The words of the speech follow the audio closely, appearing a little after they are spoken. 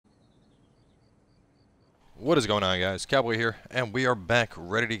What is going on, guys? Cowboy here, and we are back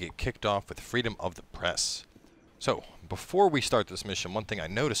ready to get kicked off with freedom of the press. So, before we start this mission, one thing I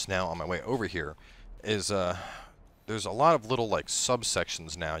noticed now on my way over here is there's a lot of little like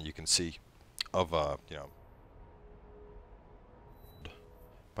subsections now you can see of you know,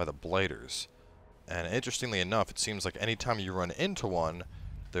 by the blighters. And interestingly enough, it seems like anytime you run into one,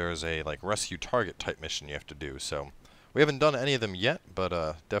 there's a like rescue target type mission you have to do. So we haven't done any of them yet,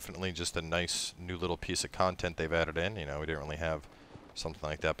 but definitely just a nice new little piece of content they've added in. You know, we didn't really have something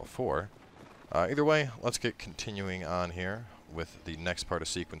like that before. Either way, let's get continuing on here with the next part of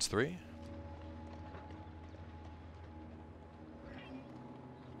Sequence 3.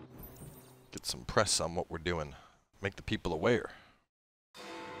 Get some press on what we're doing. Make the people aware.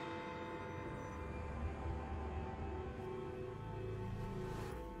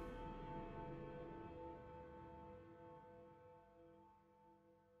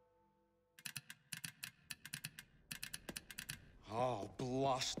 Oh,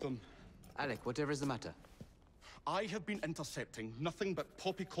 blast them. Alec, whatever is the matter? I have been intercepting nothing but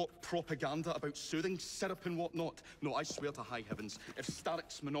poppycock propaganda about soothing syrup and whatnot. No, I swear to high heavens, if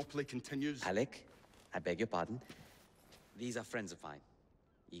Starrick's monopoly continues... Alec, I beg your pardon. These are friends of mine.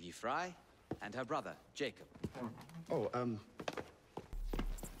 Evie Frye and her brother, Jacob. Oh,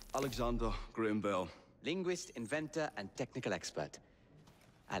 Alexander Graham Bell. Linguist, inventor, and technical expert.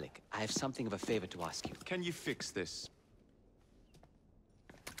 Alec, I have something of a favor to ask you. Can you fix this?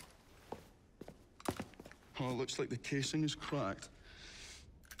 Oh, it looks like the casing is cracked.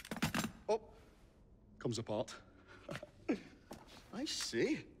 Oh, comes apart. I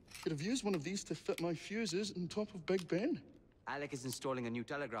see. Could have used one of these to fit my fuses on top of Big Ben. Alec is installing a new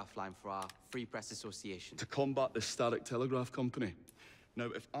telegraph line for our Free Press Association. To combat the Starrick Telegraph Company. Now,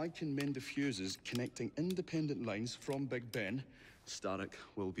 if I can mend the fuses connecting independent lines from Big Ben, Starrick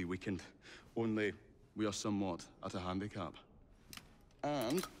will be weakened. Only, we are somewhat at a handicap.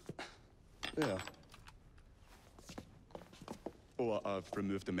 And... there. Oh, I've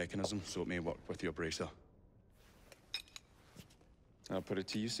removed the mechanism, so it may work with your bracer. I'll put it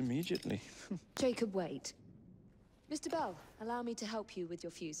to use immediately. Jacob, wait. Mr. Bell, allow me to help you with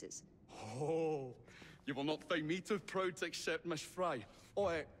your fuses. Oh, you will not find me too proud to accept Miss Frye.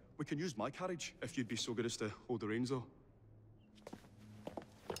 Oh, we can use my carriage, if you'd be so good as to hold the reins, though.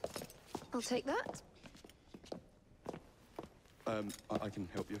 I'll take that. I can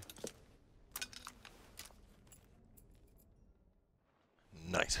help you.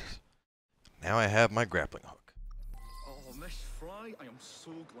 Nice. Now I have my grappling hook. Oh, Miss Frye, I am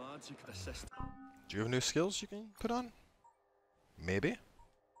so glad you could assist. Do you have new skills you can put on? Maybe?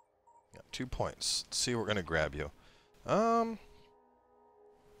 Got 2 points. Let's see, we're gonna grab you. I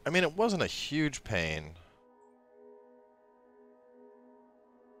mean, it wasn't a huge pain.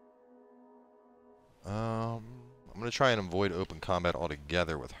 I'm gonna try and avoid open combat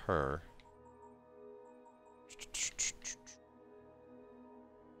altogether with her.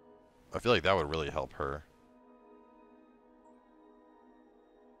 I feel like that would really help her.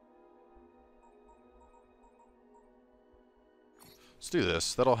 Let's do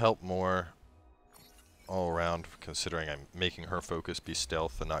this. That'll help more all around, considering I'm making her focus be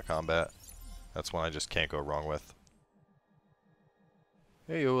stealth and not combat. That's one I just can't go wrong with.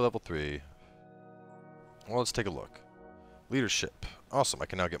 Hey yo, level 3. Well, let's take a look. Leadership. Awesome, I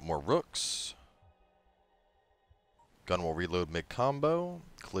can now get more rooks. Gun will reload mid-combo.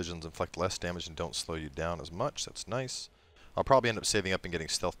 Collisions inflict less damage and don't slow you down as much. That's nice. I'll probably end up saving up and getting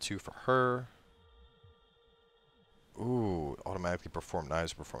Stealth 2 for her. Ooh, automatically perform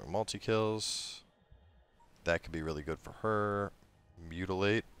knives performing multi-kills. That could be really good for her.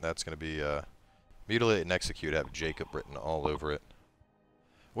 Mutilate. That's going to be Mutilate and Execute. Have Jacob written all over it.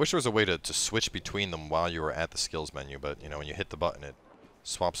 Wish there was a way to switch between them while you were at the skills menu, but you know, when you hit the button it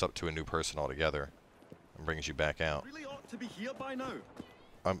swaps up to a new person altogether. And brings you back out. Really ought to be here by now.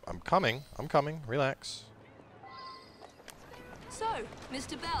 I'm coming. I'm coming. Relax. So,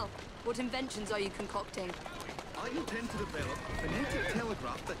 Mr. Bell, what inventions are you concocting? I intend to develop a phonetic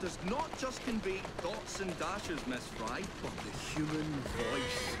telegraph that does not just convey dots and dashes, Miss Frye, but the human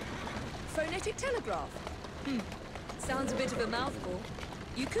voice. Phonetic telegraph? Sounds a bit of a mouthful.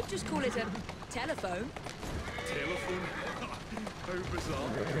 You could just call it a telephone. Telephone? How bizarre.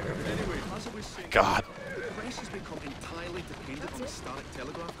 Anyway, as I was saying... God. The press has become entirely dependent on the Starrick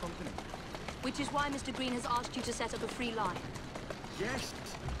Telegraph Company. Which is why Mr. Green has asked you to set up a free line. Yes.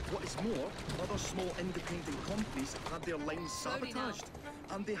 What is more, other small independent companies have had their lines Slowly now. sabotaged.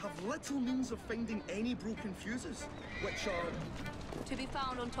 And they have little means of finding any broken fuses, which are... To be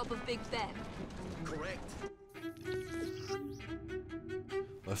found on top of Big Ben. correct.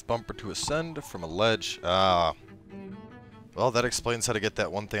 Left bumper to ascend from a ledge. Ah. Well, that explains how to get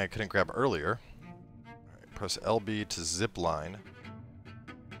that one thing I couldn't grab earlier. Alright, press LB to zip line.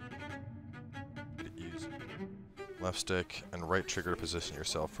 Use left stick and right trigger to position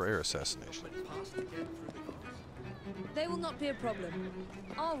yourself for air assassination. They will not be a problem.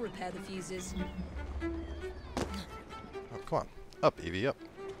 I'll repair the fuses. Oh, come on. Up, Evie, up.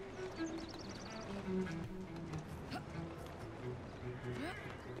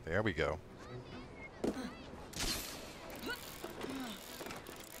 There we go.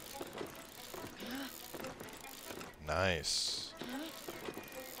 Nice.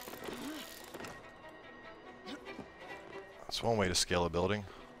 That's one way to scale a building.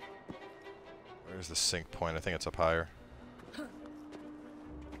 Where's the sink point? I think it's up higher.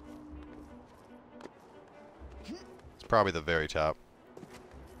 It's probably the very top.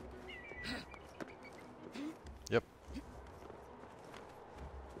 Yep.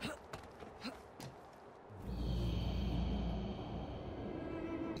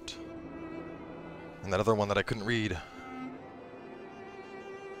 And that other one that I couldn't read.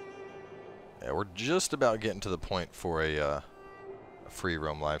 Yeah, we're just about getting to the point for a free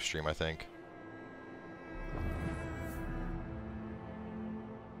roam live stream, I think.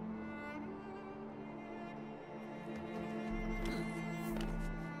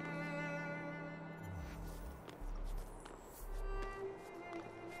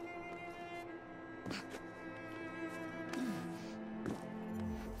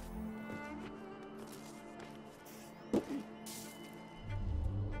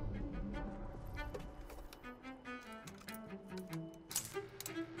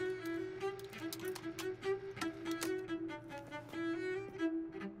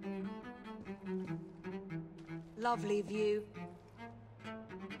 Lovely view.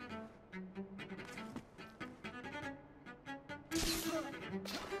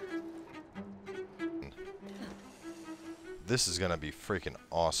 This is gonna be freaking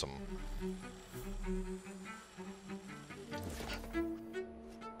awesome.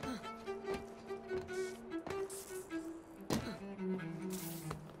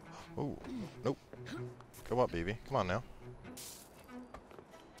 Oh, nope. Come up, Evie. Come on now.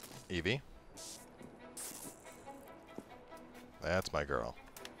 Evie. That's my girl.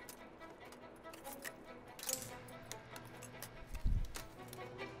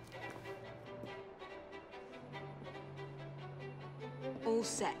 All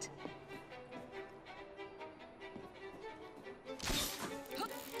set.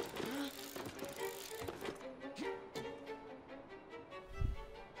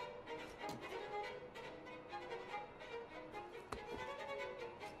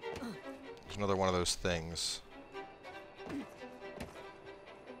 There's another one of those things.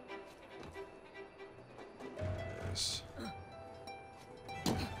 Yes.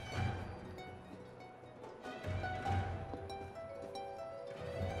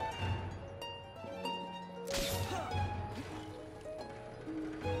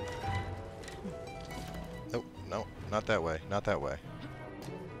 Nope, no, not that way, not that way.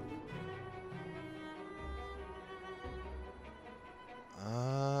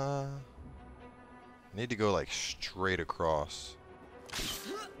 Need to go like straight across.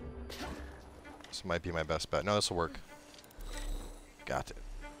 This might be my best bet. No, this will work. Got it.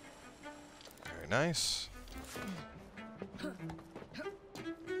 Very nice.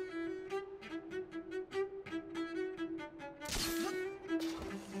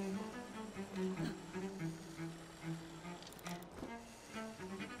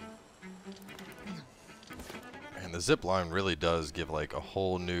 And the zip line really does give like a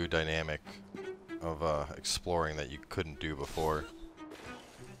whole new dynamic of exploring that you couldn't do before.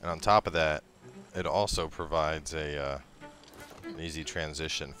 And on top of that, it also provides a an easy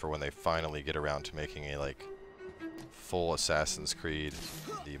transition for when they finally get around to making a like full Assassin's Creed,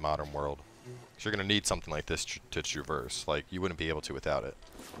 the modern world. 'Cause you're gonna need something like this to traverse. Like you wouldn't be able to without it.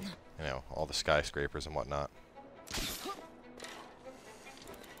 You know, all the skyscrapers and whatnot.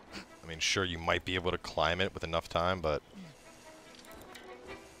 I mean, sure, you might be able to climb it with enough time, but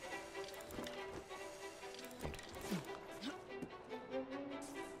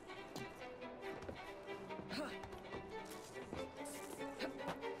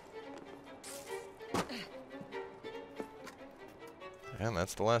and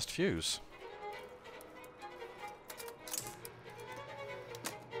that's the last fuse.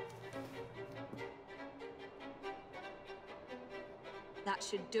 That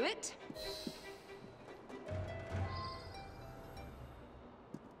should do it.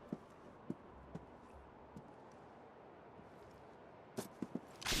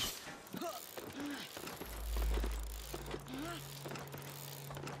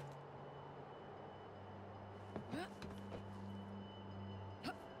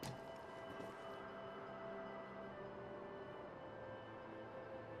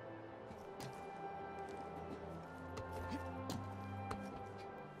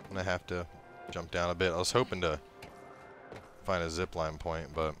 I'm gonna have to jump down a bit. I was hoping to find a zipline point,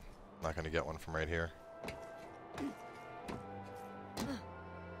 but I'm not gonna get one from right here.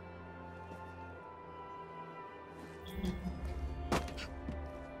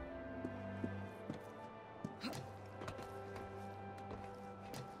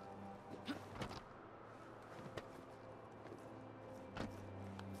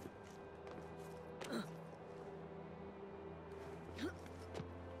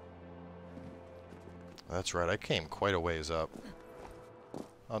 That's right, I came quite a ways up.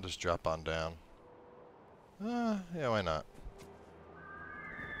 I'll just drop on down. Yeah, why not?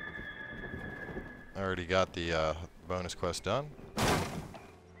 I already got the bonus quest done.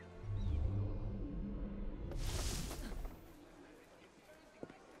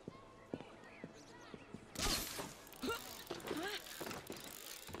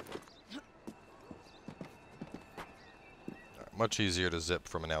 Much easier to zip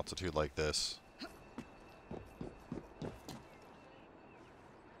from an altitude like this.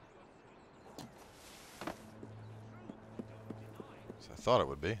 I thought it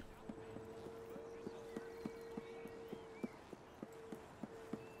would be.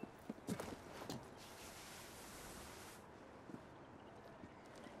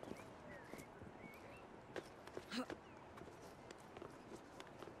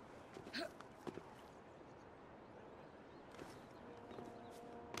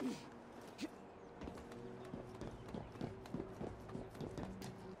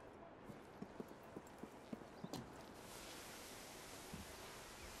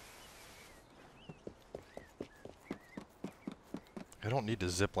 I don't need to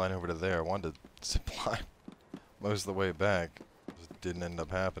zip line over to there. I wanted to zip line most of the way back. Just didn't end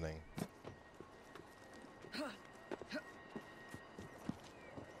up happening.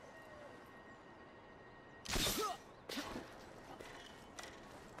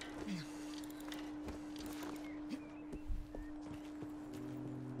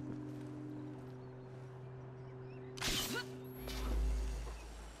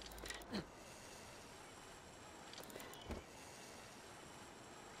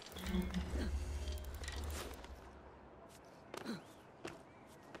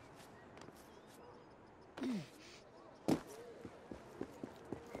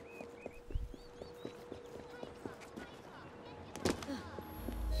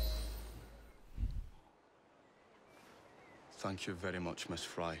 Thank you very much, Miss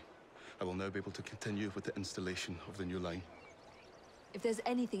Frye. I will now be able to continue with the installation of the new line. If there's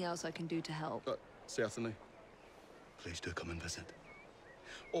anything else I can do to help. Certainly. Please do come and visit.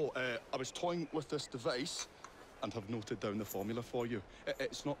 Oh, I was toying with this device and have noted down the formula for you.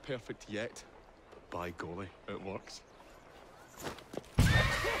 It's not perfect yet, but by golly, it works.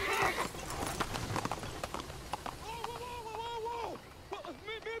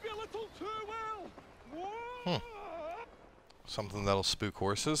 Maybe a little too well. Whoa! Something that'll spook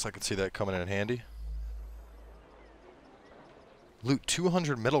horses. I could see that coming in handy. Loot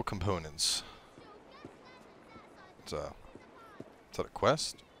 200 metal components. Is that a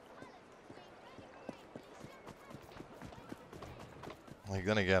quest? Like,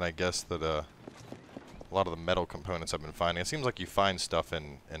 then again, I guess that a lot of the metal components I've been finding, it seems like you find stuff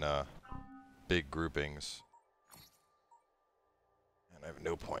in big groupings. And I have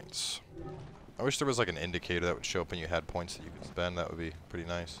no points. I wish there was like an indicator that would show up when you had points that you could spend. That would be pretty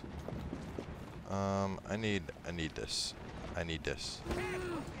nice. I need this. I need this.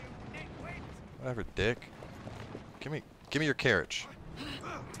 Whatever, dick. Give me your carriage.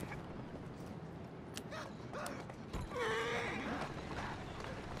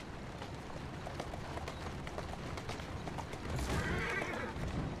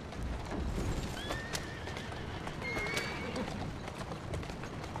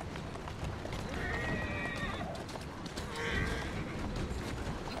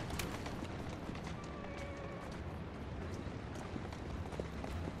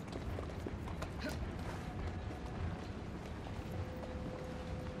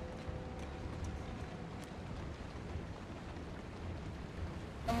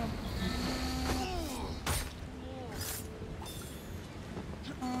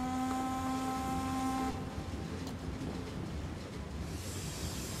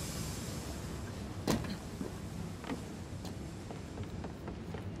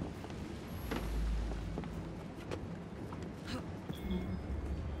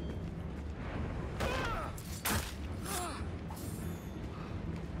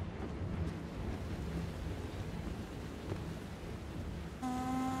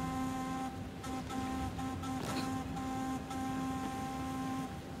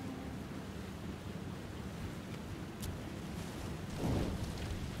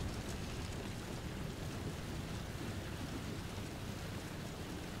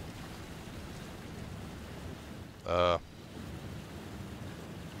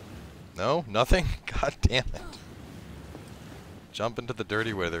 No? Nothing? God damn it. Jump into the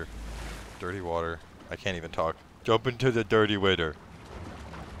dirty weather. Dirty water. I can't even talk. Jump into the dirty weather.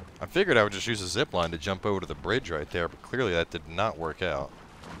 I figured I would just use a zip line to jump over to the bridge right there, but clearly that did not work out.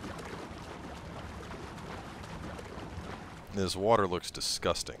 This water looks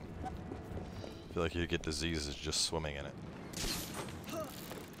disgusting. I feel like you'd get diseases just swimming in it.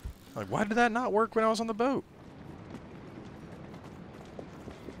 Like, why did that not work when I was on the boat?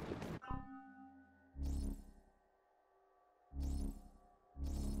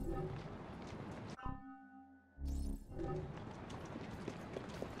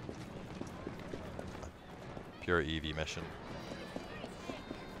 Pure Evie mission.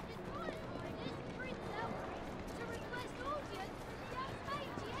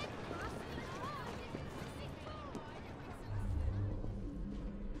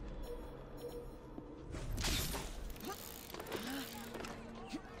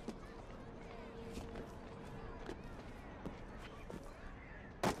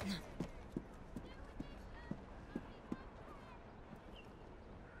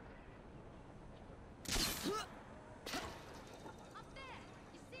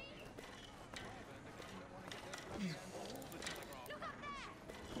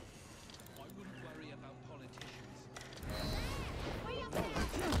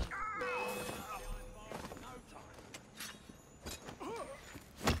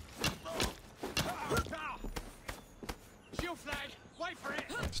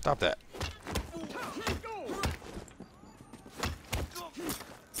 Stop that.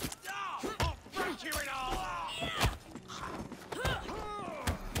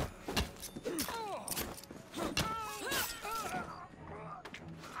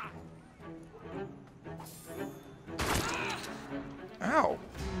 Ow.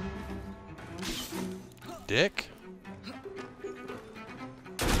 Dick.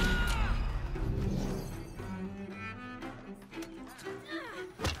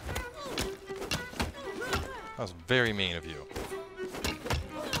 That was very mean of you.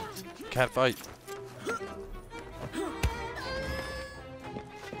 Cat fight.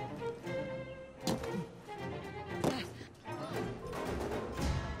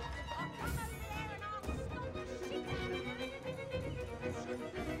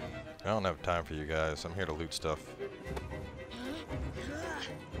 I don't have time for you guys. I'm here to loot stuff.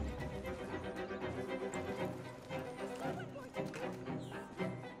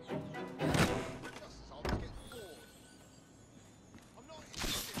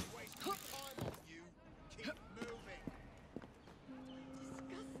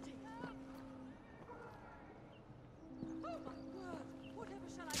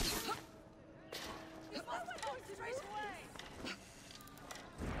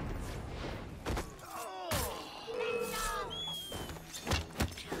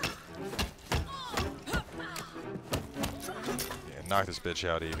 Knock this bitch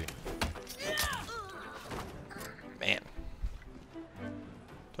out, Evie. Man.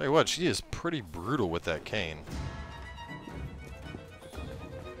 Tell you what, she is pretty brutal with that cane.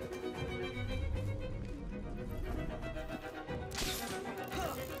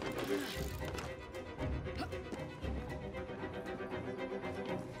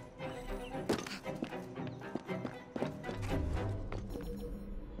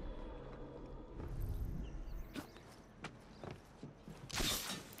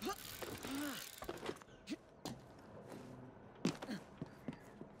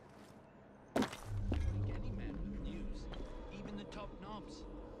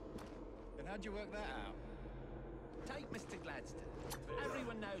 How'd you work that out? Take Mr. Gladstone.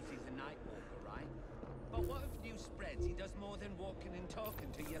 Everyone knows he's a night walker, right? But what if news spreads he does more than walking and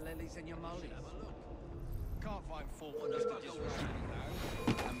talking to your lilies and your mollies? Have a look. Can't find fault with Mr. Disrespect,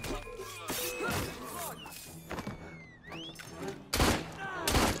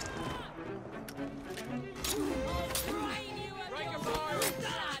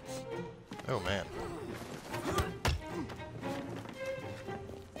 Oh man.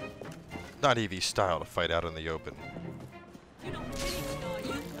 Not Evie's style to fight out in the open.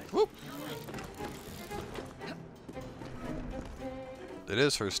 Whoop. It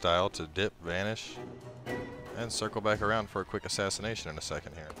is her style to dip, vanish, and circle back around for a quick assassination in a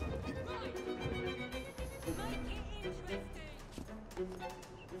second here.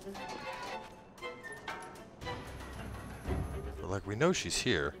 But like, we know she's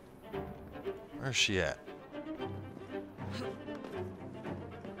here. Where's she at?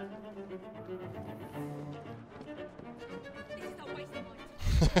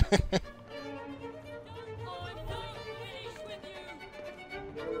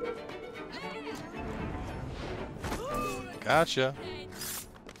 Gotcha.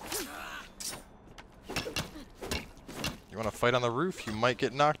 You want to fight on the roof? You might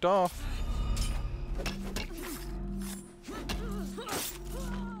get knocked off.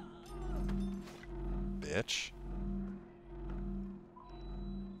 Bitch.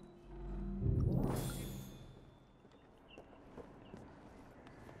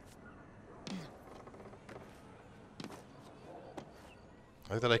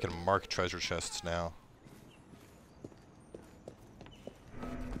 I like that I can mark treasure chests now.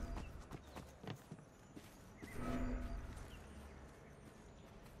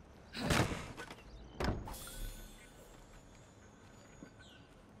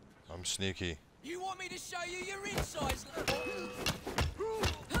 I'm sneaky. You want me to show you your insides?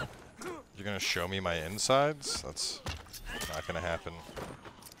 You're gonna show me my insides? That's not gonna happen.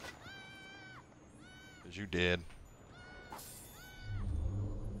 'Cause you did.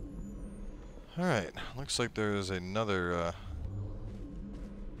 Alright, looks like there's another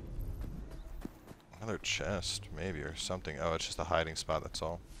chest, maybe, or something. Oh, it's just a hiding spot, that's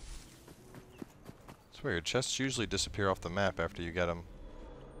all. It's weird. Chests usually disappear off the map after you get them.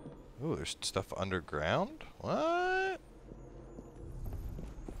 Ooh, there's stuff underground? What?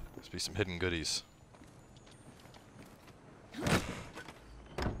 Must be some hidden goodies.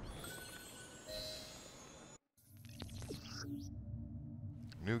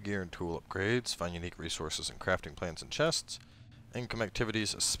 New gear and tool upgrades, find unique resources in crafting plans and chests. Income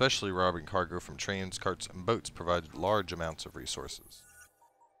activities, especially robbing cargo from trains, carts, and boats, provide large amounts of resources.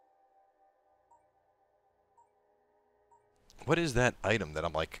 What is that item that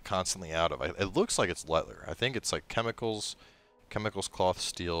I'm like constantly out of? It looks like it's leather. I think it's like chemicals, cloth,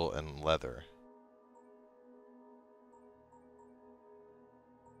 steel, and leather.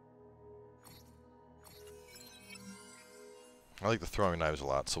 I like the throwing knives a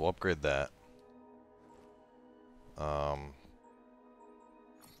lot, so we'll upgrade that.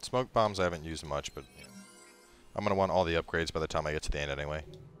 Smoke bombs I haven't used much, but yeah. I'm going to want all the upgrades by the time I get to the end anyway.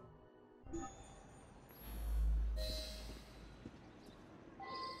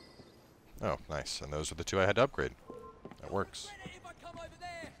 Oh, nice. And those are the two I had to upgrade. That works.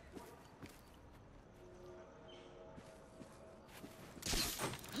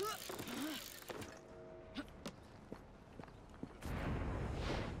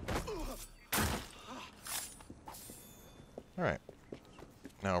 Alright.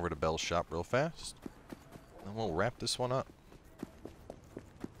 Now over to Bell's shop real fast. And we'll wrap this one up.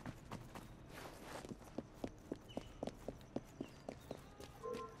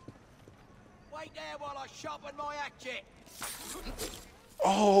 Wait there while I sharpen my hatchet.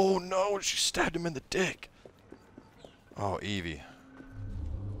 Oh no, she stabbed him in the dick. Oh, Evie.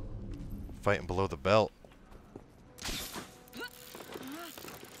 Fighting below the belt.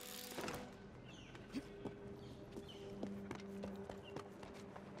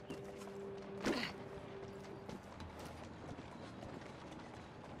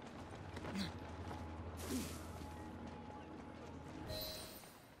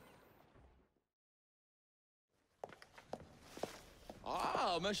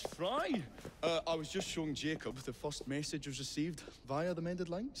 Ah, Miss Frye. I was just showing Jacob the first message was received via the mended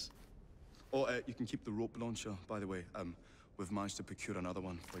lines. Oh, you can keep the rope launcher, by the way. We've managed to procure another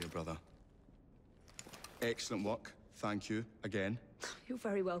one for your brother. Excellent work. Thank you again. You're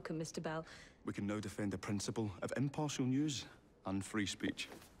very welcome, Mr. Bell. We can now defend the principle of impartial news and free speech.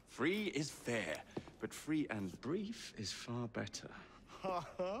 Free is fair, but free and brief is far better. Ha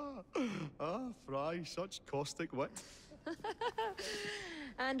ha! Ah, Frye, such caustic wit.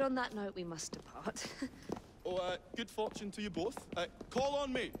 And on that note, we must depart. Oh, good fortune to you both. Call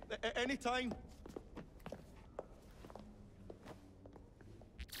on me anytime.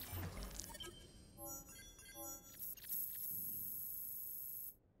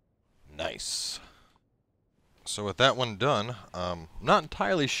 Nice. So with that one done, not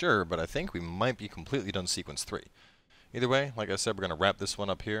entirely sure, but I think we might be completely done sequence 3. Either way, like I said, we're going to wrap this one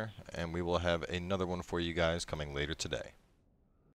up here, and we will have another one for you guys coming later today.